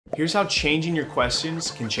Here's how changing your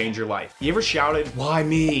questions can change your life. You ever shouted, "Why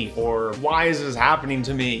me?" or "Why is this happening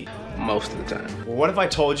to me?" Most of the time. Well, what if I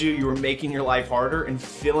told you you were making your life harder and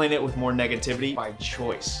filling it with more negativity by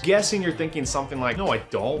choice? Guessing you're thinking something like, "No, I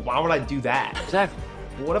don't. Why would I do that?" Exactly.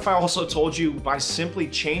 What if I also told you by simply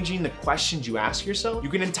changing the questions you ask yourself, you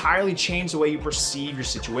can entirely change the way you perceive your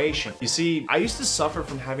situation? You see, I used to suffer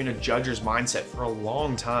from having a judger's mindset for a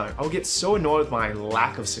long time. I would get so annoyed with my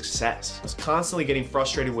lack of success. I was constantly getting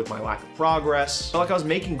frustrated with my lack of progress. I felt like I was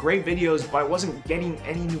making great videos, but I wasn't getting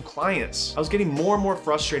any new clients. I was getting more and more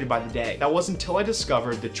frustrated by the day. That wasn't until I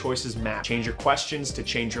discovered the Choices Matter. Change Your Questions to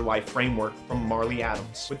Change Your Life framework from Marley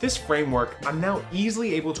Adams. With this framework, I'm now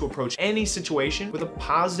easily able to approach any situation with a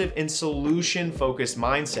positive and solution-focused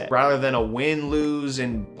mindset rather than a win, lose,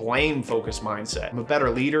 and blame-focused mindset. I'm a better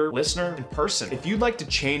leader, listener, and person. If you'd like to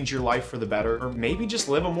change your life for the better, or maybe just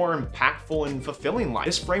live a more impactful and fulfilling life,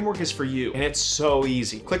 this framework is for you, and it's so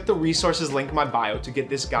easy. Click the resources link in my bio to get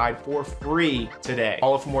this guide for free today.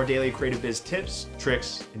 Follow for more daily creative biz tips,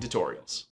 tricks, and tutorials.